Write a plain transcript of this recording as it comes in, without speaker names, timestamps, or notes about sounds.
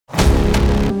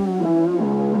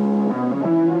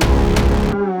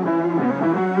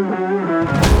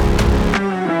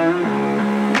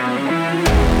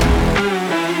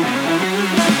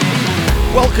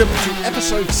welcome to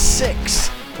episode 6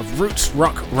 of Roots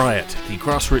Ruck Riot, the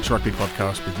grassroots rugby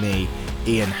podcast with me,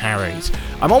 Ian Harries.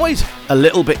 I'm always a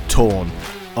little bit torn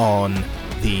on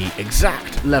the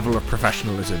exact level of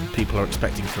professionalism people are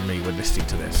expecting from me when listening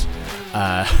to this.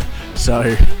 So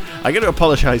I'm going to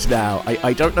apologise now.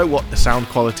 I don't know what the sound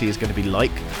quality is going to be like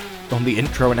on the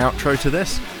intro and outro to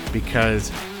this,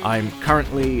 because I'm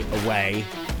currently away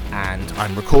and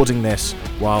I'm recording this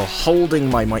while holding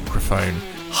my microphone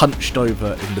hunched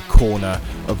over in the corner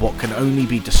of what can only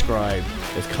be described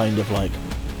as kind of like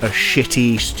a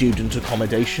shitty student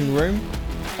accommodation room.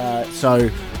 So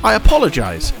I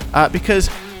apologise, because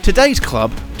today's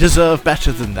club deserve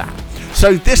better than that.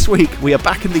 So this week we are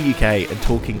back in the UK and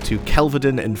talking to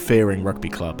Kelvedon and Feering Rugby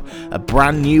Club, a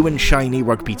brand new and shiny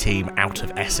rugby team out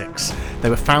of Essex. They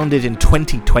were founded in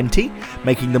 2020,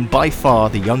 making them by far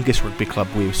the youngest rugby club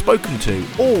we've spoken to,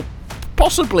 or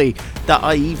possibly that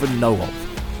I even know of.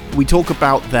 We talk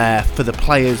about their for the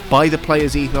players, by the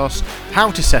players ethos,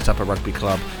 how to set up a rugby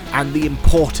club, and the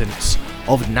importance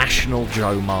of National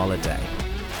Joe Marler Day.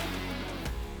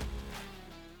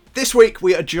 This week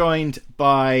we are joined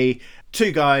by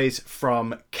two guys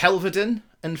from Kelvedon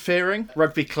and Feering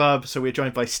Rugby Club. So we're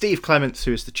joined by Steve Clements,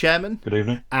 who is the chairman. Good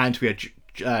evening. And we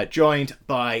are joined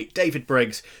by David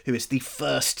Briggs, who is the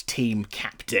first team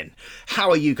captain. How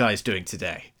are you guys doing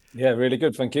today? Yeah, really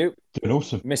good, thank you. Doing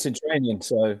awesome. Missing training,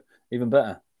 so even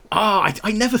better.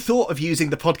 I never thought of using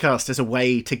the podcast as a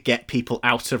way to get people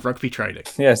out of rugby training.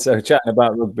 Yeah, so chatting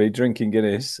about rugby, drinking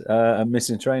Guinness, and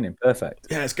missing training. Perfect.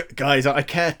 Yes, guys, I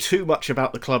care too much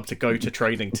about the club to go to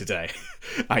training today.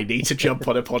 I need to jump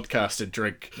on a podcast and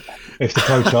drink. If the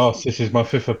coach asks, this is my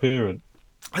 5th appearance.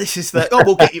 This is the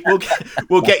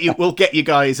we'll get you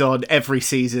guys on every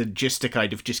season just to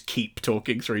kind of just keep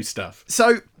talking through stuff.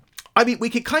 So, I mean, we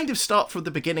could kind of start from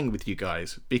the beginning with you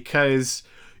guys, because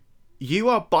you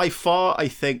are by far, I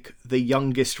think, the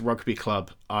youngest rugby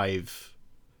club I've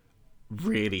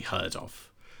really heard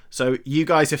of. So you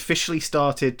guys officially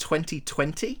started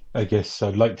 2020? I guess so,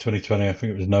 late 2020, I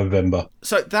think it was November.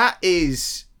 So that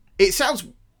is... It sounds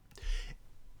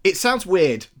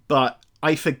weird, but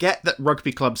I forget that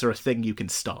rugby clubs are a thing you can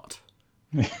start.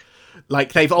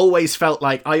 Like, they've always felt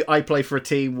like... I play for a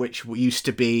team which used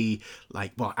to be,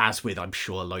 like, well, as with, I'm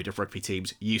sure, a load of rugby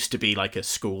teams, used to be like a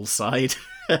school side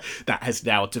that has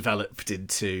now developed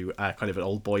into kind of an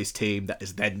old boys team that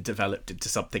has then developed into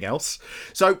something else.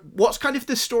 So what's kind of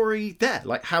the story there?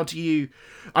 Like, how do you...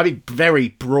 I mean, very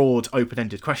broad,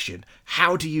 open-ended question.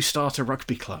 How do you start a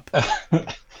rugby club?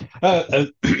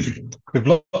 With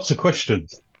lots of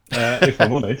questions, if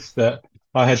I'm honest.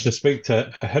 I had to speak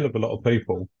to a hell of a lot of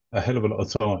people a hell of a lot of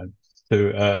time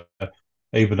to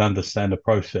even understand the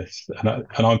process.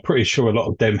 And I'm pretty sure a lot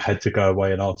of them had to go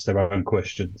away and ask their own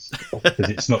questions, because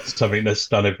it's not something that's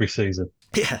done every season.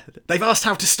 Yeah, they've asked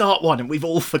how to start one and we've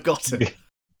all forgotten. Yeah,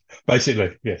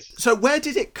 basically, yes. So where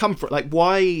did it come from? Like,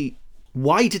 why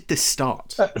did this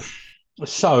start?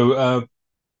 So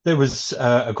there was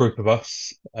a group of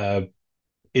us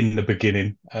in the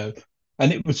beginning,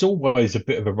 and it was always a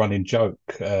bit of a running joke.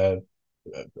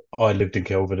 I lived in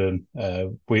Kelvedon.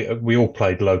 We all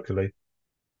played locally,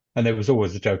 and there was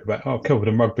always a joke about,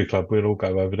 Kelvedon Rugby Club, we'll all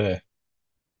go over there.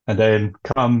 And then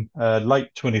come late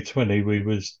 2020, we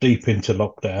was deep into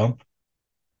lockdown,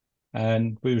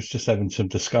 and we was just having some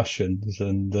discussions,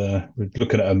 and we were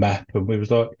looking at a map, and we was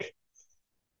like,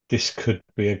 this could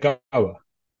be a goer.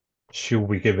 Shall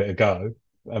we give it a go?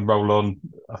 And roll on,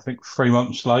 I think 3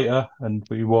 months later, and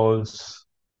we was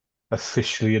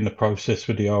officially in the process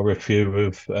with the RFU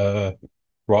of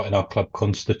writing our club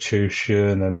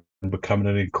constitution and becoming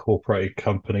an incorporated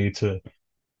company to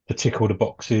tick all the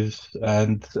boxes.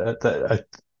 And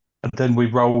then we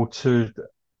rolled to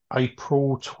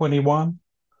April 21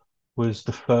 was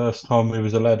the first time we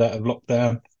was allowed out of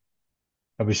lockdown.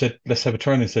 And we said, let's have a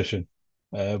training session.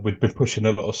 We'd been pushing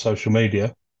a lot of social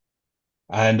media.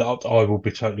 And I will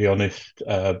be totally honest,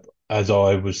 as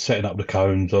I was setting up the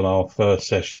cones on our first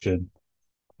session,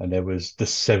 and there was the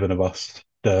 7 of us,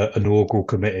 the inaugural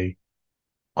committee,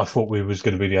 I thought we was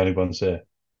going to be the only ones there.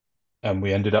 And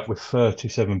we ended up with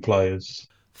 37 players.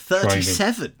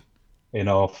 37? In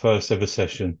our first ever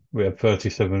session. We had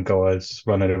 37 guys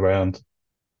running around.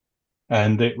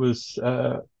 And it was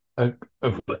a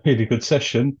really good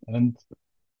session. And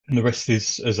the rest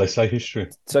is, as they say, history.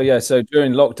 So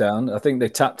during lockdown, I think they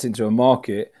tapped into a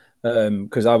market,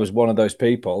 because I was one of those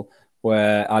people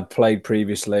where I'd played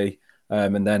previously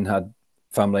and then had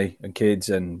family and kids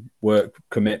and work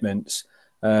commitments.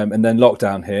 And then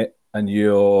lockdown hit and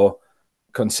you're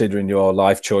considering your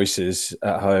life choices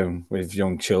at home with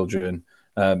young children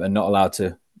and not allowed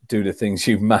to do the things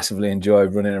you massively enjoy,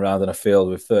 running around in a field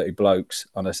with 30 blokes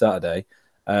on a Saturday.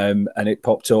 And it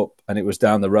popped up and it was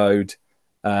down the road,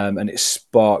 and it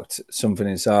sparked something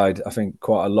inside, I think,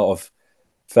 quite a lot of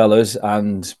fellas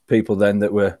and people then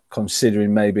that were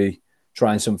considering maybe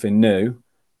trying something new.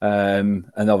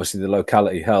 And obviously the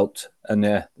locality helped. And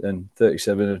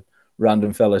 37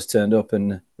 random fellas turned up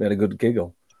and we had a good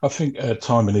giggle. I think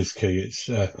timing is key. It's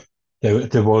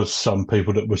there was some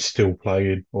people that were still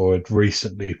playing or had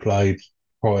recently played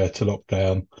prior to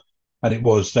lockdown, and it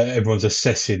was that everyone's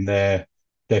assessing their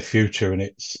future, and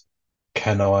it's,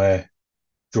 can I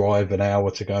drive an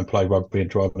hour to go and play rugby and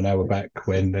drive an hour back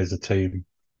when there's a team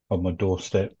on my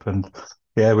doorstep? And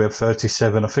yeah, we have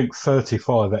 37. I think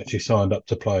 35 actually signed up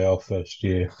to play our first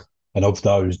year, and of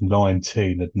those,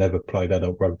 19 had never played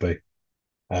adult rugby.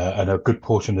 And a good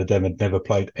portion of them had never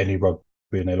played any rugby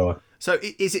in their life. So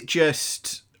is it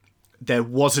just there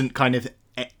wasn't kind of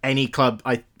any club?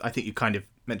 I think you kind of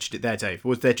mentioned it there, Dave.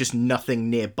 Was there just nothing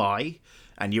nearby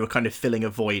and you were kind of filling a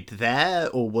void there?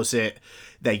 Or was it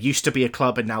there used to be a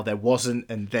club and now there wasn't,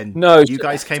 and then you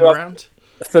guys came around?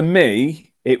 For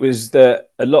me, it was that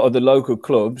a lot of the local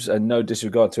clubs, and no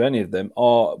disregard to any of them,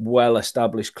 are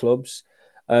well-established clubs.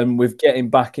 And with getting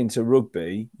back into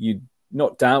rugby, you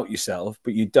not doubt yourself,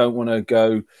 but you don't want to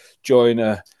go join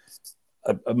a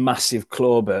massive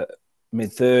club at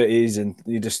mid-30s and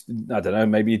you just, I don't know,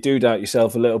 maybe you do doubt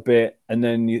yourself a little bit. And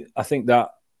then I think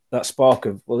that spark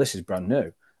of, well, this is brand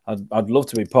new. I'd love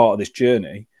to be part of this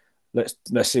journey. Let's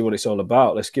see what it's all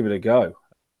about. Let's give it a go.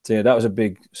 So yeah, that was a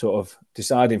big sort of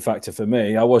deciding factor for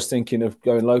me. I was thinking of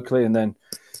going locally, and then,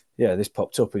 yeah, this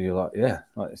popped up and you're like, yeah,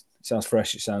 it sounds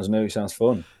fresh. It sounds new. It sounds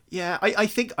fun. Yeah, I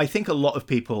think a lot of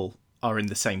people are in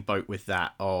the same boat with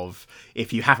that, of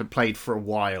if you haven't played for a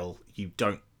while, you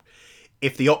don't,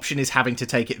 if the option is having to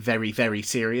take it very, very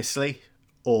seriously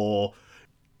or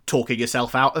talking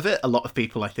yourself out of it, a lot of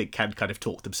people I think can kind of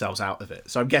talk themselves out of it.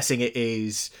 So I'm guessing it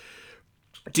is,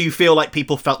 do you feel like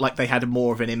people felt like they had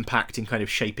more of an impact in kind of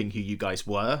shaping who you guys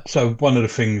were? So one of the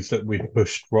things that we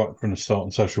pushed right from the start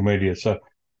on social media, so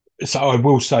I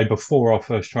will say, before our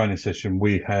first training session,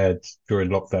 during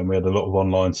lockdown, we had a lot of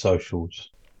online socials.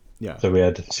 Yeah. So we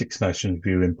had Six Nations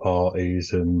viewing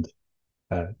parties and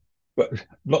but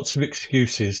lots of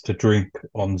excuses to drink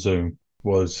on Zoom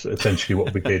was essentially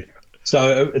what we did.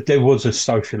 So there was a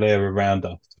social air around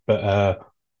us. But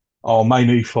our main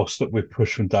ethos that we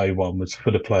pushed from day one was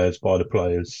for the players, by the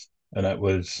players. And that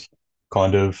was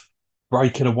kind of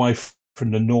breaking away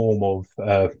from the norm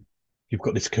of you've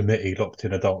got this committee locked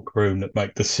in a dark room that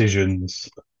make decisions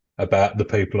about the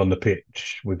people on the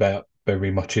pitch without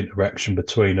very much interaction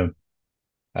between them.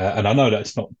 And I know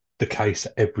that's not the case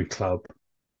at every club,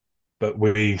 but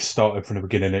we started from the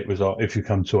beginning. It was like, if you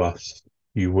come to us,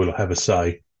 you will have a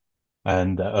say.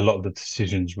 And a lot of the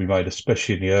decisions we made,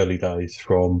 especially in the early days,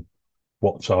 from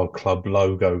what's our club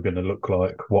logo going to look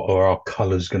like, what are our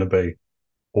colours going to be,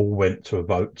 all went to a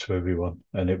vote to everyone.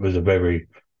 And it was a very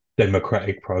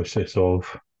democratic process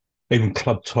of even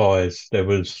club ties. There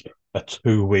was a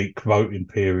 2-week voting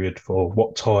period for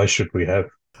what tie should we have.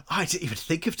 I didn't even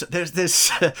think of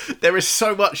there is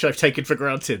so much I've taken for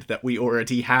granted that we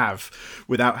already have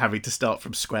without having to start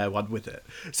from square one with it.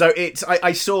 So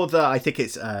I saw I think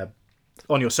it's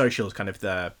on your socials, kind of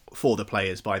the for the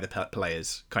players, by the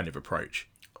players kind of approach.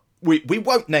 We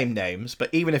won't name names,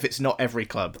 but even if it's not every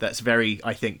club, that's very,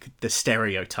 I think, the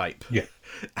stereotype,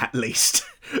 at least,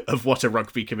 of what a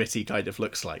rugby committee kind of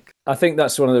looks like. I think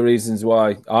that's one of the reasons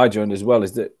why I joined as well,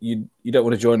 is that you don't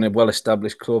want to join a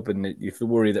well-established club and you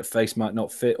worry that face might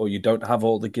not fit, or you don't have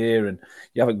all the gear and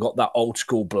you haven't got that old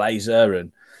school blazer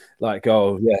and like,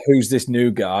 oh, yeah, who's this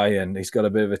new guy? And he's got a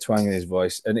bit of a twang in his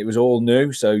voice. And it was all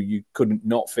new, so you couldn't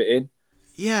not fit in.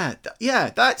 Yeah,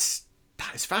 that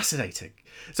is fascinating.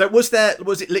 So was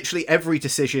it literally every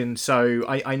decision? So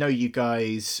I know you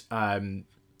guys.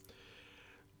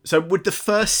 So would the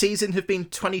first season have been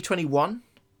 2021?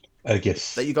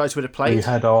 Yes. That you guys would have played? We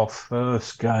had our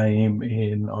first game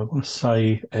in, I want to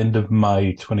say, end of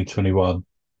May 2021.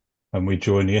 And we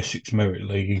joined the Essex Merit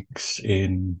Leagues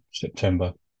in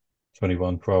September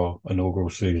 21 for our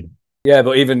inaugural season. Yeah,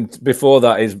 but even before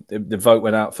that, the vote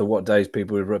went out for what days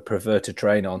people would prefer to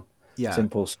train on. Yeah.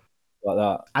 Simple like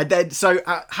that. And then, so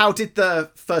how did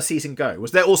the first season go?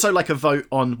 Was there also like a vote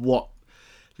on what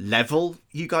level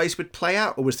you guys would play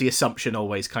at, or was the assumption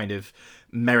always kind of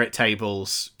merit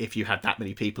tables if you had that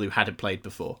many people who hadn't played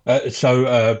before?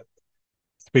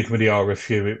 Speaking with the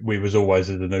RFU, we was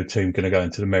always, as a new team, going to go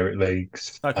into the Merit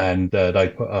Leagues. Okay. And they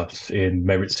put us in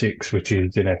Merit 6, which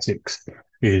is in Essex,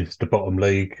 is the bottom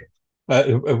league.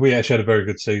 We actually had a very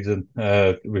good season.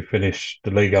 We finished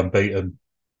the league unbeaten.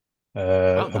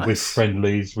 Oh, And with nice.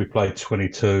 friendlies, we played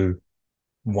 22,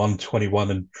 won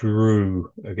 21, and drew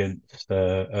against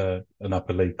an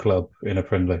upper league club in a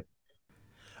friendly.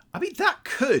 I mean, that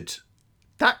could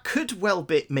well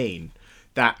mean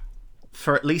that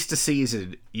for at least a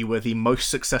season you were the most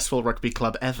successful rugby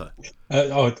club ever. I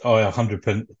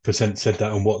 100% said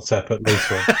that on WhatsApp at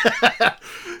least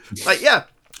once. Like, yeah,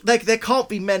 there can't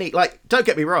be many. Like, don't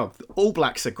get me wrong, All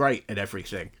Blacks are great and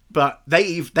everything, but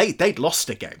they'd lost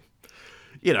a game.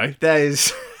 You know,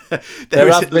 there's There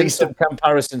is have at been least some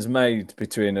comparisons made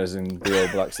between us and the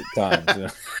All Blacks at times. You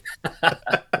know?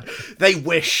 they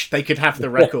wish they could have the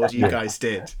record you Yeah. guys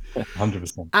did.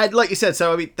 100%. And like you said,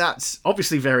 so I mean, that's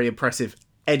obviously very impressive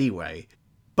anyway,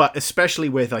 but especially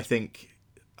with, I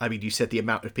mean, you said the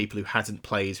amount of people who hadn't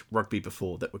played rugby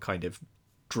before that were kind of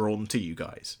drawn to you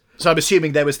guys. So I'm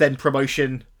assuming there was then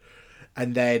promotion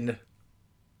and then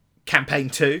campaign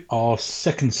 2. Our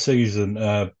second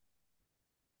season,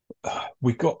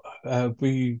 we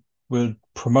were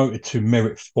promoted to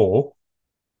Merit 4,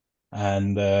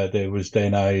 and there was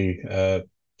then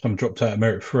some dropped out of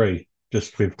Merit 3,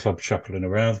 just with clubs shuffling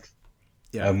around.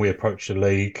 Yeah. And we approached the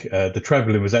league. The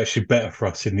travelling was actually better for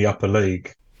us in the upper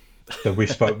league. So we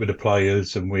spoke with the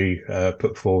players and we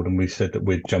put forward and we said that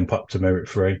we'd jump up to Merit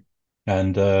 3.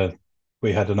 And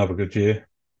we had another good year.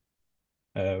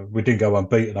 We didn't go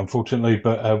unbeaten, unfortunately,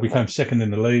 but we came second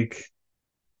in the league.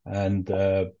 And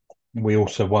we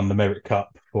also won the Merit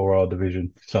Cup for our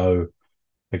division. So,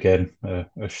 again, a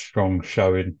strong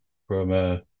showing from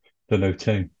the new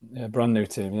team. Yeah, brand new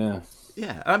team, yeah.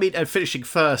 Yeah, I mean, and finishing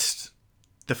first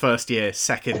the first year,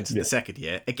 second Yeah. the second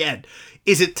year, again,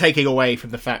 isn't taking away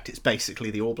from the fact it's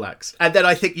basically the All Blacks. And then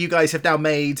I think you guys have now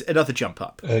made another jump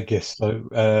up. Yes,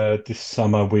 so this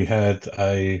summer we had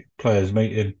a players'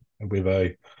 meeting with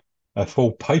a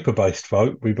full paper-based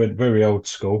vote. We went very old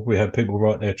school. We had people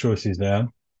write their choices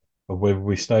down of whether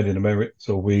we stayed in the Merits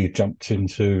or we jumped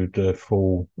into the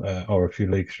full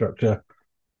RFU league structure.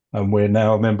 And we're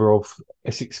now a member of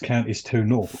Essex Counties 2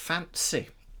 North. Fancy.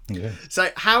 Yeah. So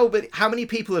how many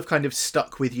people have kind of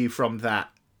stuck with you from that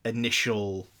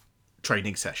initial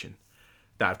training session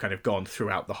that have kind of gone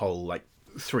throughout the whole, like,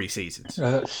 3 seasons?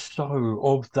 So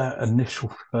of that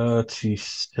initial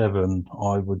 37,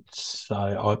 I would say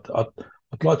I'd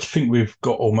like to think we've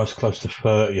got almost close to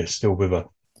 30 are still with us.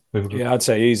 Yeah, I'd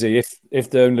say easy. If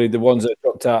the ones that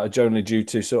dropped out are generally due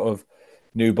to sort of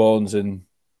newborns and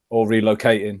or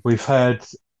relocating. We've had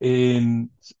in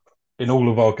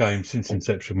all of our games since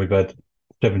inception, we've had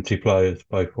 70 players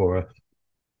play for us,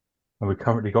 and we've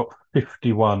currently got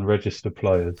 51 registered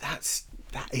players.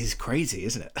 That is crazy,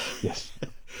 isn't it? Yes.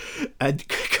 And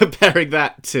comparing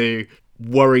that to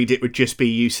worried it would just be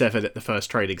you 7 at the first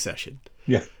training session.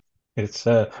 Yeah, it's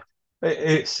a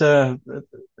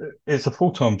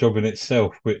full-time job in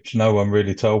itself, which no one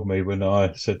really told me when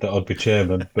I said that I'd be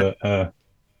chairman, but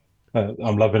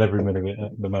I'm loving every minute of it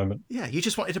at the moment. Yeah, you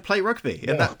just wanted to play rugby,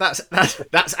 and Yeah.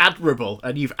 that's admirable,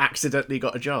 and you've accidentally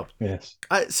got a job. Yes.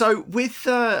 So with,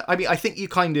 I mean, I think you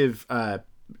kind of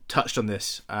touched on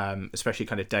this, especially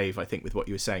kind of Dave, I think, with what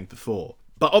you were saying before.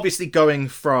 But obviously going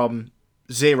from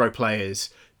 0 players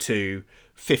to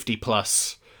 50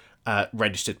 plus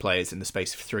registered players in the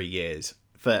space of 3 years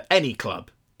for any club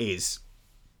is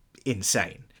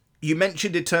insane. You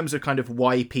mentioned in terms of kind of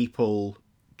why people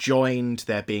joined,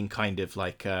 there being kind of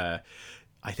like, I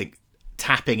think,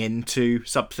 tapping into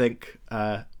something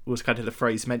was kind of the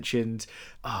phrase mentioned.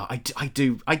 I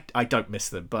don't miss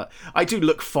them, but I do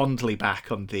look fondly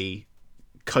back on the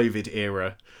COVID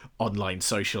era online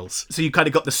socials. So you kind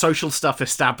of got the social stuff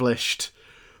established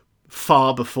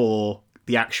far before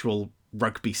the actual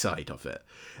rugby side of it.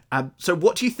 So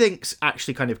what do you think's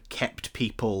actually kind of kept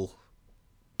people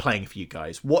playing for you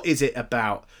guys? What is it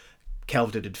about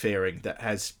Kelvedon and Feering that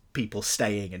has people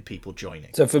staying and people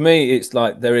joining? So for me, it's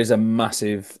like there is a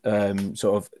massive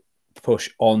sort of push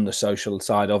on the social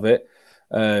side of it.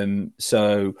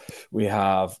 So we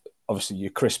have obviously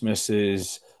your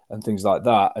Christmases and things like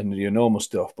that and your normal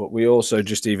stuff, but we also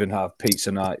just even have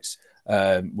pizza nights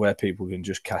where people can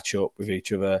just catch up with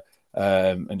each other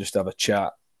and just have a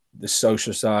chat. The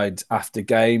social sides after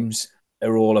games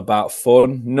are all about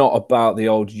fun, not about the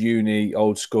old uni,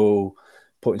 old school,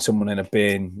 putting someone in a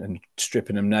bin and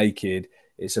stripping them naked.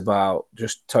 It's about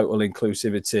just total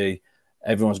inclusivity.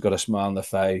 Everyone's got a smile on their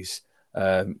face.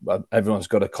 Everyone's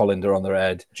got a colander on their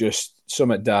head. Just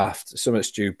something daft, something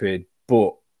stupid,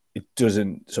 but it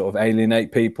doesn't sort of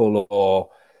alienate people or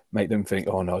make them think,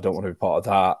 oh no, I don't want to be part of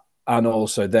that. And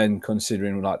also then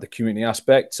considering like the community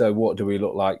aspect. So what do we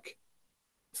look like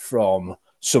from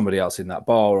somebody else in that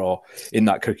bar or in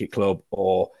that cricket club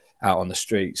or out on the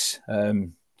streets.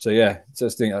 So I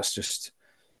think that's just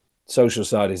social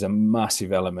side is a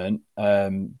massive element.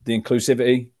 The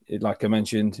inclusivity, like I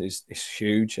mentioned, is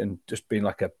huge, and just being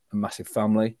like a massive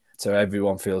family. So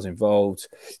everyone feels involved.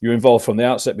 You're involved from the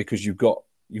outset because you've got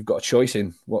a choice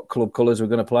in what club colours we're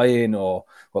going to play in, or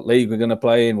what league we're going to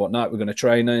play in, what night we're going to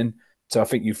train in. So I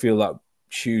think you feel that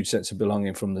huge sense of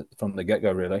belonging from the get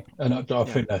go, really. And I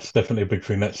think that's definitely a big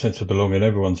thing. That sense of belonging.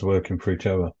 Everyone's working for each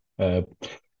other.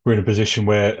 We're in a position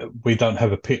where we don't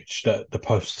have a pitch that the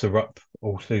posts are up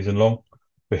all season long.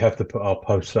 We have to put our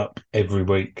posts up every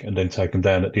week and then take them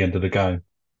down at the end of the game.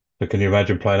 So can you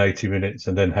imagine playing 80 minutes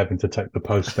and then having to take the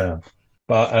posts down?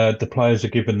 But the players are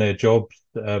given their jobs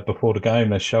before the game.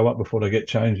 They show up before they get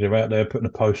changed. They're out there putting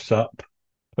the posts up,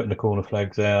 putting the corner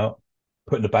flags out,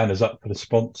 putting the banners up for the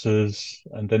sponsors,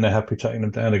 and then they're happy taking them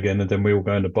down again. And then we all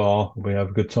go in the bar and we have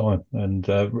a good time. And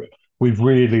we've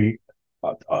really,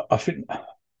 I think,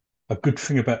 a good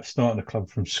thing about starting a club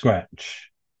from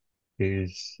scratch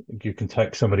is you can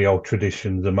take some of the old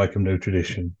traditions and make them new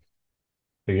traditions.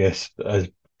 I guess, as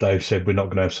Dave said, we're not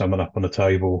going to have someone up on the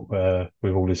table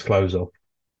with all his clothes off,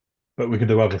 but we can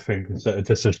do other things that are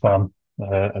just as fun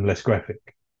and less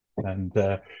graphic. And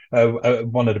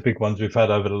one of the big ones we've had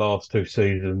over the last 2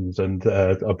 seasons, and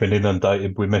I've been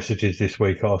inundated with messages this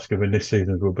week asking when this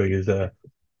season will be, is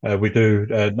we do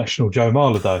National Joe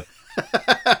Marler Day.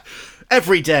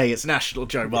 Every day it's National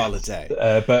Joe Marler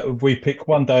Day. But we pick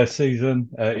one day a season.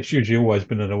 It's usually always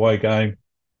been an away game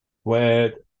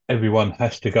where everyone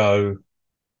has to go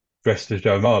dressed as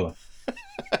Joe Marler.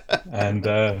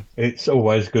 And it's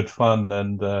always good fun.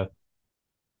 And all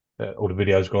the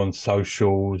videos go on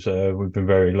socials. We've been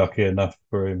very lucky enough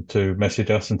for him to message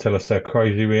us and tell us how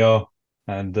crazy we are.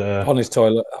 And on his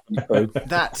toilet.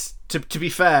 That's, to be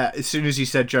fair, as soon as you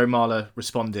said Joe Marler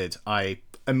responded, I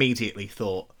immediately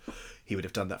thought he would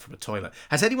have done that from a toilet.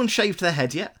 Has anyone shaved their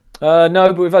head yet? No,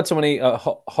 but we've had someone eat a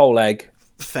whole egg.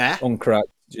 Fair. Uncracked,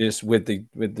 just with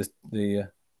the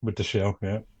shell,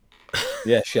 yeah.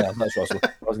 Yeah, shell. That's what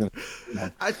I was going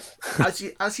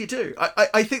to. As you do.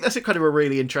 I think that's a kind of a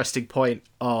really interesting point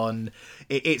on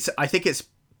it. I think it's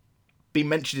been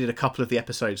mentioned in a couple of the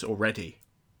episodes already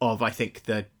of, I think,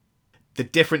 the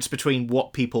difference between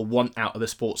what people want out of the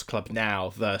sports club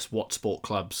now versus what sport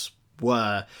clubs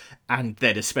were, and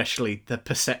then especially the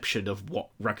perception of what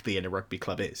rugby in a rugby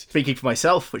club is. Speaking for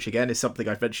myself, which again is something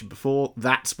I've mentioned before,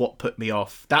 that's what put me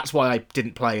off. That's why I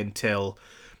didn't play until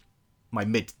my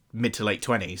mid to late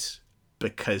 20s,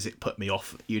 because it put me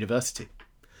off at university.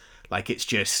 Like, it's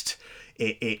just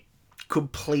it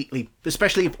completely,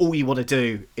 especially if all you want to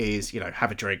do is,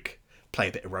 have a drink, play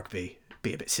a bit of rugby,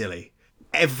 be a bit silly.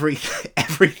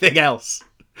 Everything else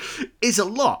is a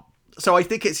lot. So I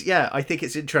think it's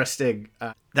interesting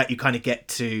that you kind of get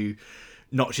to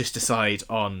not just decide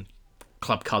on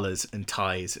club colours and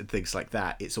ties and things like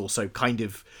that. It's also kind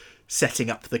of setting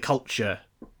up the culture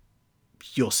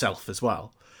yourself as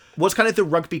well. Was kind of the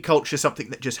rugby culture something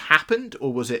that just happened,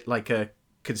 or was it like a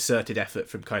concerted effort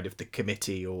from kind of the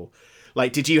committee, or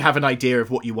like, did you have an idea of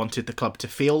what you wanted the club to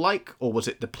feel like, or was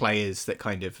it the players that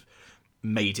kind of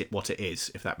made it what it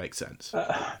is, if that makes sense?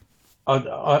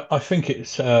 I think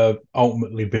it's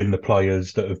ultimately been the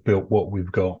players that have built what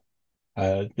we've got.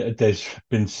 There's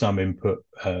been some input.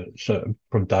 So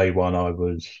from day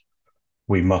one,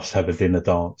 we must have a dinner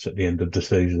dance at the end of the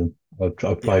season.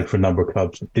 I played for a number of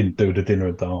clubs that didn't do the dinner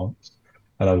and dance,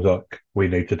 and I was like, we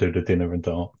need to do the dinner and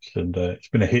dance, and it's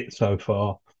been a hit so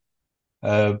far.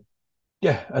 And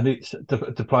it's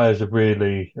the players have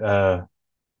really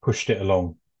pushed it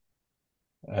along,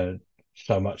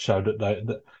 so much so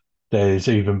that there's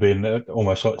even been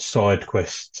almost like side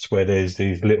quests where there's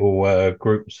these little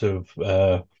groups of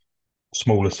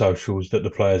smaller socials that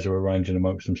the players are arranging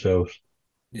amongst themselves.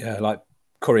 Yeah, like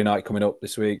curry night coming up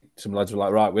this week. Some lads were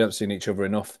like, right, we haven't seen each other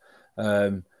enough.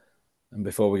 And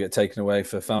before we get taken away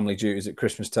for family duties at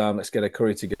Christmas time, let's get a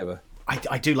curry together.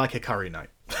 I do like a curry night.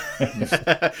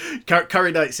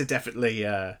 Curry nights are definitely,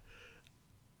 I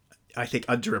think,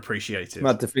 underappreciated.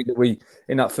 Mad to think that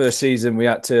in that first season,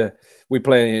 we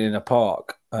played in a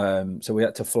park. So we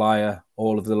had to flyer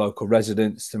all of the local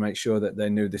residents to make sure that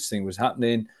they knew this thing was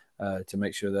happening, to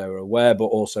make sure they were aware, but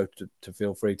also to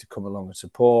feel free to come along and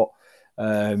support.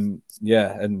 And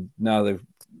now they've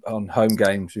on home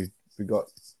games, we've got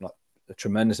like a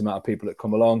tremendous amount of people that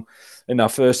come along. In our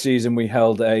first season, we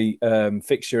held a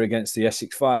fixture against the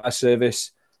Essex Fire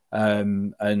Service,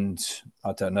 and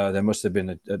I don't know, there must have been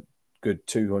a good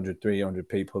 200, 300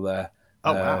 people there.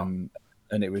 Oh, wow.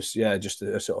 And it was, just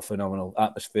a sort of phenomenal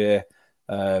atmosphere.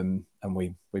 and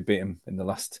we beat them in the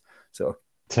last sort of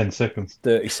 10 seconds.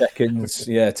 30 seconds.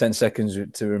 Yeah, 10 seconds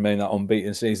to remain that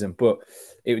unbeaten season. But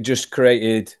it just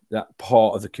created that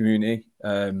part of the community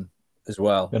as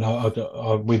well.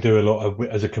 And we do a lot of,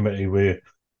 as a committee,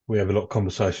 we have a lot of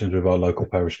conversations with our local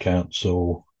parish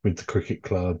council, with the cricket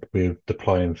club, with the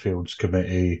playing fields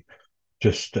committee,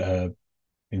 just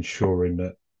ensuring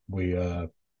that we're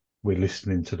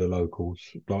listening to the locals.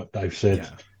 Like Dave said,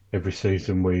 every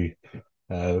season we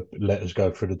let us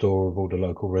go through the door of all the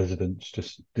local residents.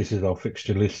 Just, this is our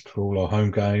fixture list for all our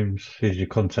home games. Here's your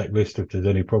contact list if there's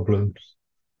any problems.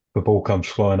 The ball comes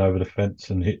flying over the fence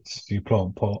and hits your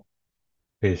plant pot.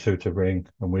 Here's who to ring,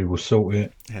 and we will sort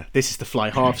it. Yeah, this is the fly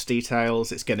halves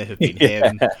details. It's going to have been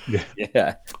him.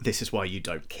 Yeah. This is why you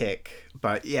don't kick.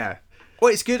 But yeah,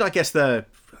 well, it's good. I guess the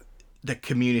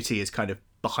community is kind of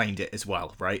behind it as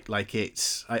well, right? Like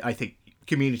I think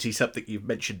community is something you've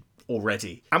mentioned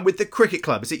already. And with the cricket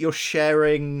club, is it you're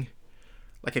sharing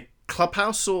like a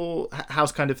clubhouse, or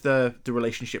how's kind of the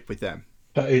relationship with them?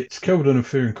 It's Kelvedon and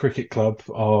Feering Cricket Club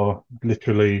are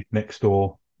literally next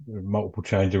door. Multiple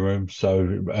changing rooms.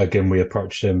 So again, we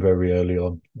approached them very early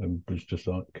on and was just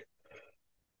like,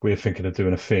 we're thinking of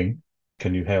doing a thing.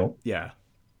 Can you help? Yeah.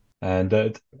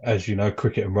 And as you know,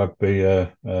 cricket and rugby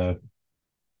are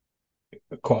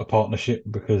quite a partnership,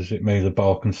 because it means the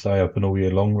bar can stay open all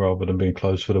year long rather than being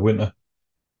closed for the winter.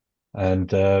 And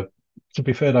to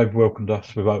be fair, they've welcomed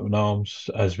us with open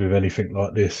arms. As with anything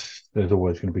like this, there's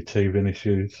always going to be teething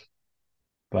issues.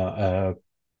 But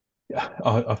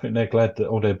I think they're glad that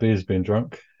all their beer's been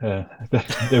drunk. There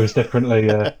was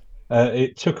definitely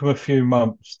it took them a few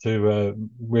months to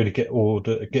really get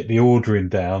the ordering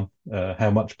down,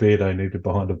 how much beer they needed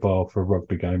behind the bar for a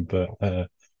rugby game, but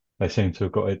they seem to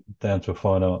have got it down to a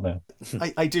fine art now.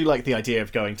 I do like the idea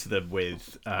of going to them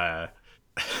with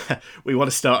we want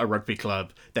to start a rugby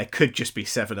club. There could just be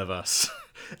 7 of us,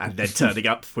 and then turning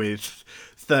up with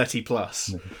 30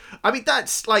 plus. I mean,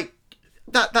 that's like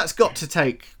that's got to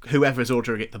take whoever's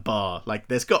ordering at the bar. Like,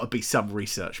 there's got to be some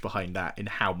research behind that in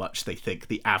how much they think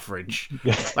the average.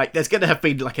 Like, there's going to have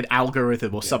been like an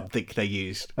algorithm or something they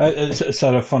used.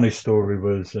 So the funny story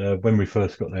was when we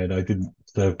first got there, they didn't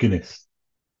serve Guinness.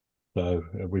 So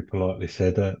we politely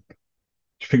said, "Do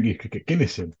you think you could get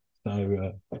Guinness in?"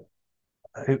 So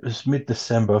it was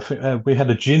mid-December. I think we had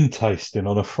a gin tasting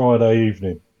on a Friday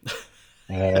evening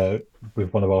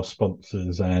with one of our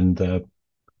sponsors, and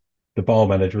the bar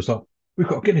manager was like, "We've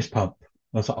got a Guinness pump."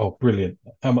 I was like, "Oh, brilliant.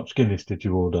 How much Guinness did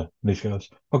you order?" And he goes,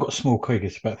 "I've got a small keg.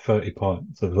 It's about 30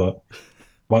 pints." I was like,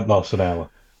 "Won't last an hour."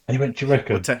 And he went, "Do you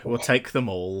reckon?" We'll take them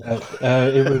all.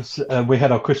 It was. We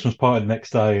had our Christmas party the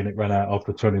next day, and it ran out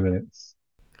after 20 minutes.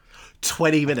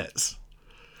 20 minutes.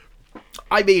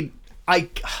 I mean,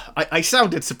 I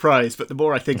sounded surprised, but the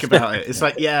more I think about it, it's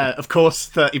like, yeah, of course,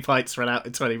 30 pints ran out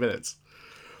in 20 minutes.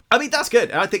 I mean, that's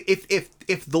good. I think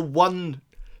if the one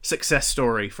success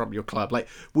story from your club, like,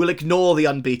 we'll ignore the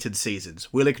unbeaten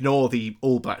seasons, we'll ignore the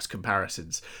All Blacks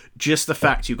comparisons, just the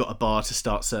fact you've got a bar to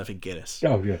start serving Guinness.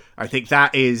 Oh yeah, I think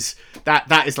that is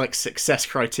like success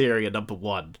criteria number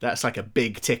 1. That's like a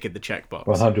big tick in the checkbox.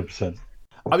 100%.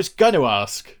 I was going to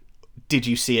ask, did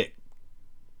you see it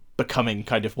becoming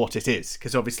kind of what it is?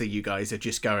 Because obviously you guys are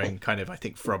just going kind of, I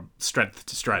think, from strength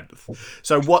to strength.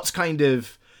 So what's kind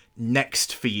of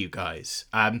next for you guys?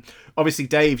 Obviously,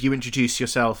 Dave, you introduced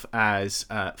yourself as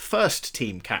first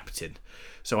team captain,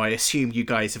 so I assume you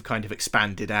guys have kind of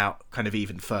expanded out kind of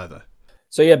even further.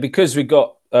 So yeah, because we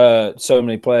got so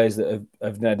many players that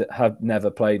have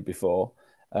never played before,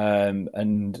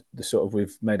 and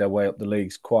we've made our way up the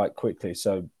leagues quite quickly.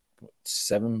 So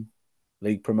 7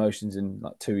 league promotions in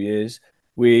like 2 years.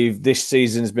 This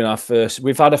season has been our first.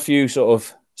 We've had a few sort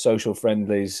of social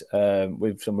friendlies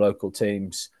with some local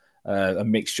teams. A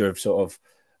mixture of sort of,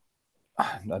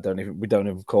 we don't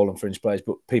even call them fringe players,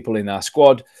 but people in our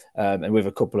squad, and with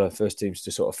a couple of first teams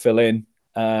to sort of fill in.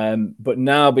 But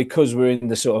now, because we're in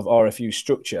the sort of RFU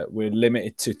structure, we're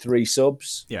limited to 3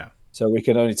 subs. Yeah. So we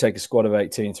can only take a squad of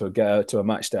 18 to a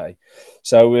match day.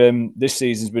 So this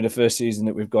season's been the first season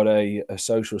that we've got a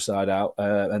social side out,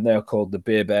 and they are called the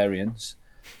Beerbarians.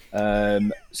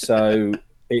 So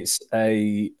it's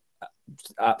a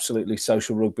absolutely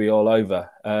social rugby all over.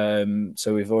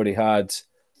 So we've already had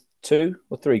 2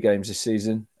 or 3 games this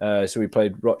season. So we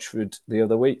played Rochford the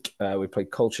other week. We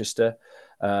played Colchester,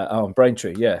 and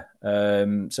Braintree. Yeah.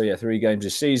 3 games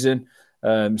this season.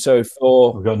 We've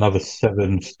got another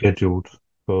 7 scheduled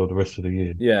for the rest of the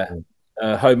year. Yeah.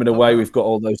 Home and away, we've got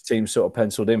all those teams sort of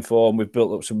penciled in for, and we've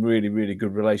built up some really, really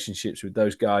good relationships with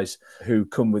those guys who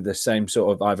come with the same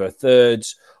sort of either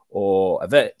thirds or a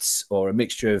vets or a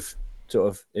mixture of sort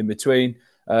of in between.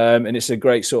 And it's a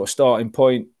great sort of starting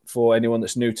point for anyone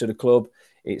that's new to the club.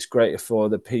 It's great for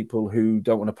the people who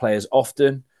don't want to play as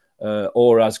often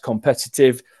or as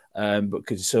competitive, but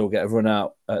could still get a run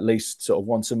out at least sort of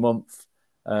once a month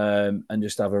and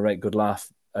just have a right good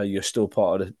laugh. You're still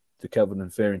part of the Kelvedon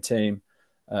and Feering team.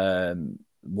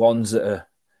 Ones that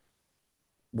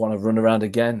want to run around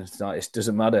again, it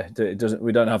doesn't matter.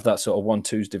 We don't have that sort of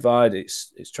 1-2s divide.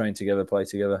 It's train together, play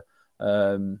together.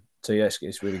 So yes,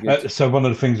 it's really good. So one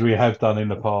of the things we have done in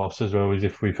the past as well is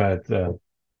if we've had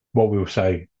what we will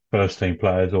say first team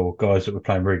players or guys that we're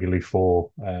playing regularly for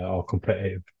our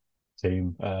competitive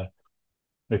team,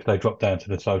 if they drop down to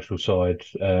the social side,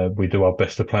 we do our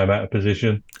best to play them out of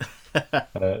position.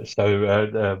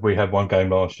 So we had one game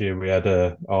last year. We had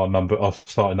our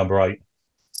starting number 8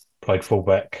 played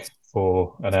fullback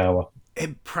for an hour.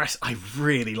 I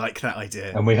really like that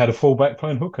idea. And we had a fullback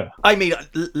playing hooker. I mean,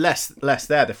 less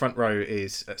there. The front row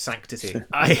is sanctity.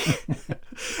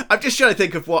 I'm just trying to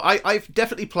think of what I've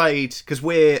definitely played, because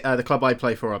we're the club I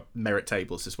play for are merit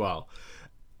tables as well.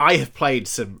 I have played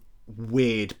some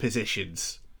weird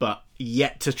positions, but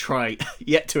yet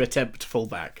to attempt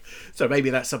fullback. So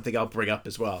maybe that's something I'll bring up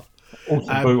as well.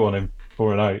 Also boot on him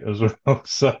for an 8 as well.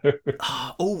 So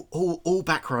all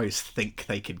back rows think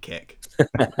they can kick.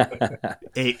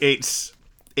 It's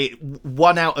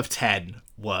 1 out of 10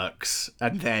 works,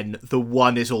 and then the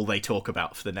 1 is all they talk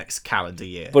about for the next calendar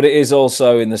year. But it is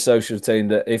also in the social team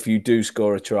that if you do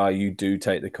score a try, you do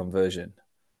take the conversion.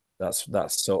 That's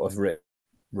sort of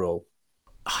rule.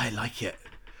 I like it.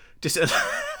 Just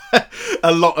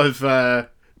a lot of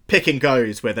pick and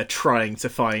goes where they're trying to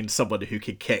find someone who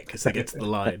can kick as they get to the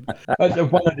line.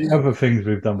 One of the other things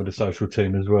we've done with the social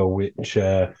team as well, which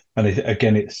it's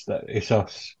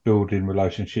us building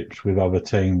relationships with other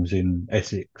teams in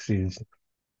Essex, is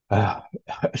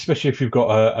especially if you've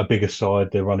got a bigger side,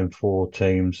 they're running 4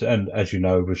 teams, and as you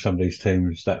know, with some of these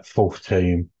teams, that 4th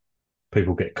team,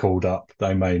 people get called up.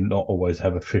 They may not always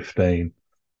have a 15.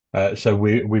 So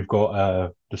we've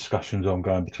got discussions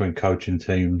ongoing between coaching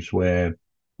teams where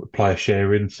player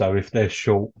sharing. So if they're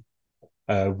short,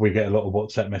 we get a lot of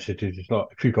WhatsApp messages. It's like,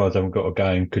 if you guys haven't got a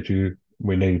game,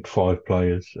 we need 5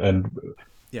 players. And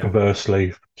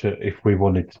conversely, if we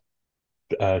wanted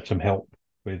some help,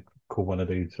 we'd call one of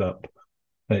these up.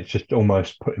 And it's just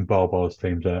almost putting Barbar's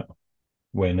teams out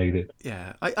where needed.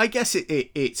 Yeah, I guess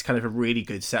it's kind of a really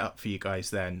good setup for you guys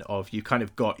then, of you kind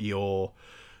of got your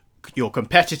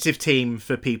competitive team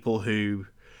for people who...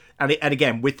 And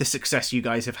again, with the success you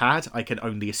guys have had, I can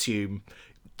only assume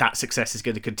that success is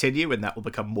going to continue and that will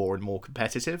become more and more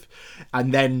competitive.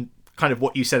 And then kind of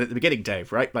what you said at the beginning,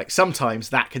 Dave, right? Like sometimes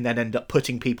that can then end up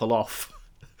putting people off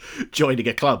joining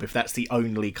a club if that's the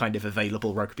only kind of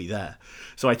available rugby there.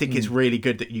 So I think it's really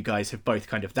good that you guys have both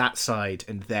kind of that side,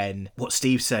 and then what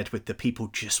Steve said with the people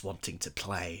just wanting to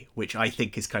play, which I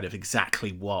think is kind of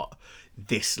exactly what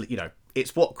this,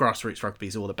 it's what grassroots rugby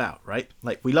is all about, right?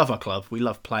 Like, we love our club, we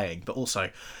love playing, but also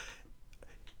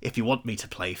if you want me to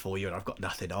play for you and I've got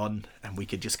nothing on and we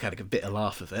could just kind of get a bit of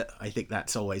laugh of it, I think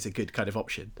that's always a good kind of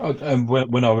option. And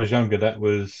when I was younger, that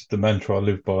was the mantra I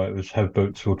lived by. It was have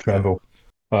boots or travel.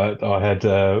 I had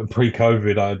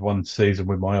pre-COVID, I had one season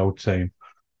with my old team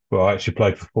where I actually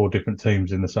played for 4 different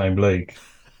teams in the same league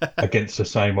against the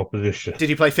same opposition. Did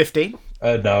you play 15?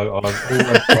 No, I'm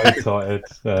always so excited.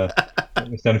 It's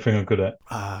the only thing I'm good at.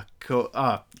 Cool.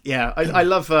 Yeah, I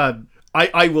love...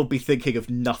 I will be thinking of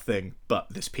nothing but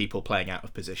this people playing out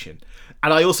of position.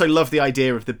 And I also love the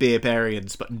idea of the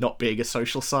Beerbarians, but not being a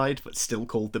social side, but still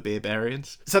called the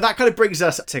Beerbarians. So that kind of brings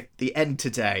us to the end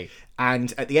today.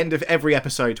 And at the end of every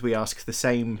episode, we ask the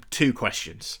same 2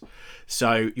 questions.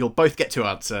 So you'll both get to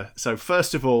answer. So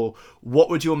first of all, what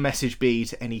would your message be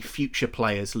to any future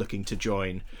players looking to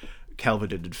join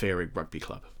Kelvedon and Feering Rugby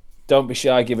Club? Don't be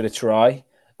shy, give it a try.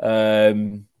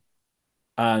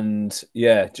 And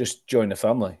yeah, just join the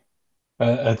family.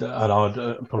 And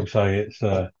I'd probably say it's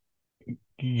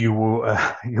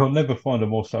you'll never find a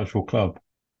more social club.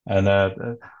 And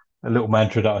a little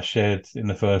mantra that I shared in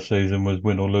the first season was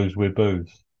win or lose with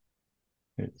booze.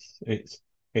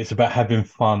 It's about having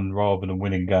fun rather than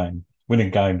winning games. Winning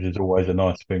games is always a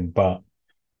nice thing, but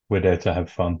we're there to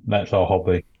have fun. That's our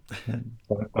hobby.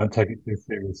 Don't take it too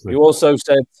seriously. You also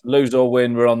said lose or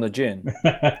win, we're on the gin.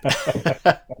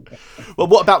 Well,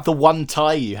 what about the one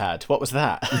tie you had? What was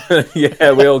that?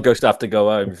 Yeah, we all just have to go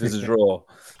home if there's a draw.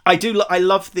 I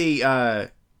love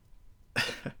the...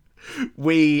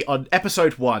 we, on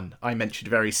episode 1, I mentioned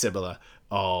very similar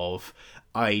of...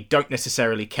 I don't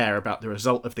necessarily care about the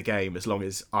result of the game as long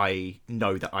as I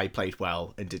know that I played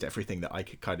well and did everything that I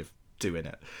could kind of do in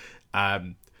it.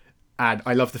 And And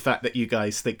I love the fact that you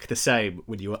guys think the same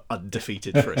when you were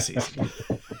undefeated for a season.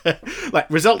 Like,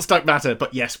 results don't matter,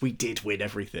 but yes, we did win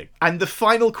everything. And the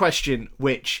final question,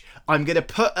 which I'm going to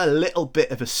put a little bit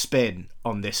of a spin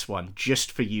on this one,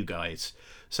 just for you guys.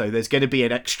 So there's going to be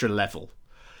an extra level.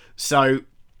 So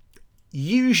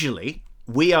usually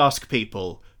we ask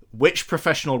people, which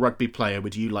professional rugby player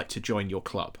would you like to join your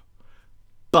club?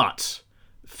 But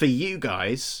for you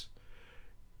guys,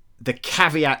 the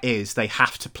caveat is they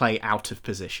have to play out of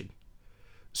position.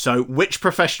 So which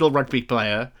professional rugby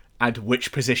player and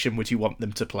which position would you want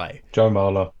them to play? Joe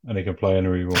Marler, and he can play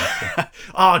anywhere he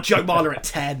wants. Joe Marler at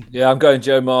 10. Yeah, I'm going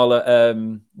Joe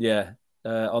Marler.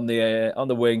 On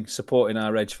the wing, supporting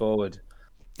our edge forward.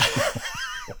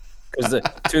 Because the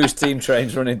two team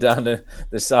trains running down the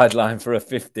sideline for a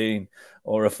 15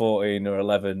 or a 14 or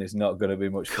 11 is not going to be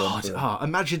much fun.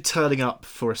 Imagine turning up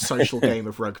for a social game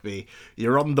of rugby.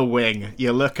 You're on the wing,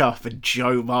 you look up and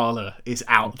Joe Marler is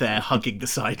out there hugging the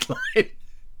sideline.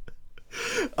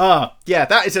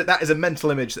 That is a mental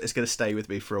image that is going to stay with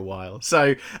me for a while.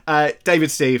 So,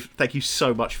 David, Steve, thank you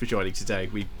so much for joining today.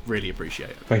 We really appreciate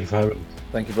it. Thank you for having me.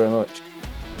 Thank you very much.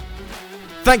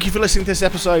 Thank you for listening to this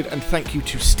episode, and thank you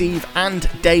to Steve and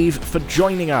Dave for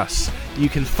joining us. You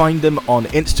can find them on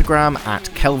Instagram at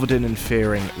Kelvedon and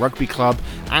Feering Rugby Club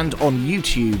and on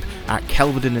YouTube at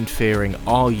Kelvedon and Feering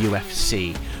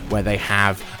RUFC, where they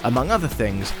have, among other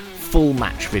things, full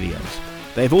match videos.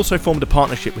 They have also formed a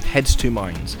partnership with Heads to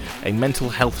Minds, a mental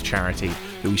health charity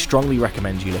who we strongly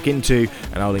recommend you look into,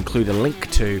 and I'll include a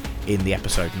link to in the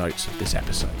episode notes of this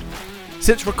episode.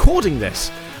 Since recording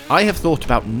this, I have thought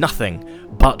about nothing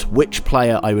but which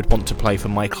player I would want to play for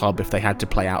my club if they had to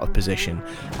play out of position,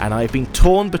 and I've been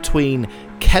torn between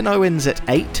Ken Owens at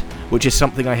 8, which is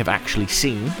something I have actually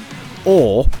seen,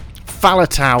 or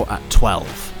Faletau at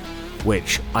 12,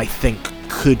 which I think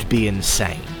could be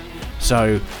insane.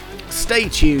 So stay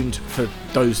tuned for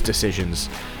those decisions.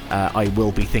 I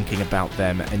will be thinking about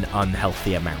them an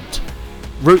unhealthy amount.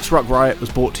 Roots Rock Riot was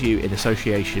brought to you in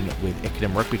association with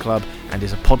Ickenham Rugby Club and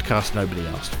is a podcast nobody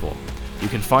asked for. You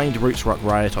can find Roots Rock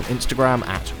Riot on Instagram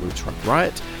at Roots Rock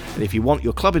Riot, and if you want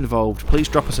your club involved, please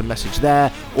drop us a message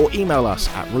there or email us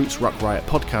at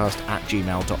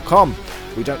rootsrockriotpodcast@gmail.com.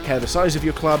 We don't care the size of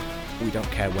your club, we don't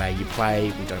care where you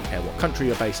play, we don't care what country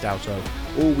you're based out of.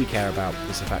 All we care about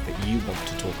is the fact that you want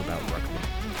to talk about rugby.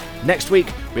 Next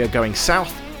week, we are going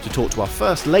south to talk to our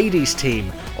first ladies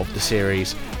team of the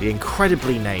series, the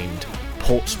incredibly named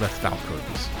Portsmouth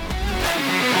Valkyries.